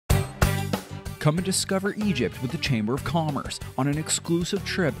Come and discover Egypt with the Chamber of Commerce on an exclusive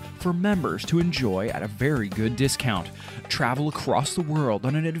trip for members to enjoy at a very good discount. Travel across the world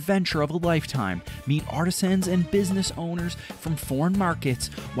on an adventure of a lifetime. Meet artisans and business owners from foreign markets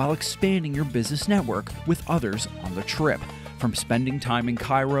while expanding your business network with others on the trip. From spending time in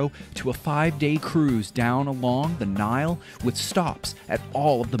Cairo to a 5-day cruise down along the Nile with stops at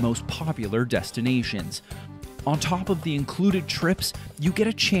all of the most popular destinations. On top of the included trips, you get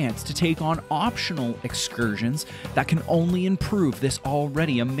a chance to take on optional excursions that can only improve this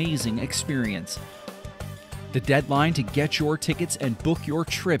already amazing experience. The deadline to get your tickets and book your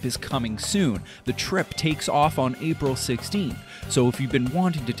trip is coming soon. The trip takes off on April 16th, so if you've been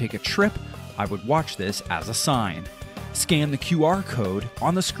wanting to take a trip, I would watch this as a sign. Scan the QR code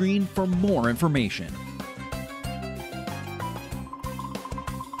on the screen for more information.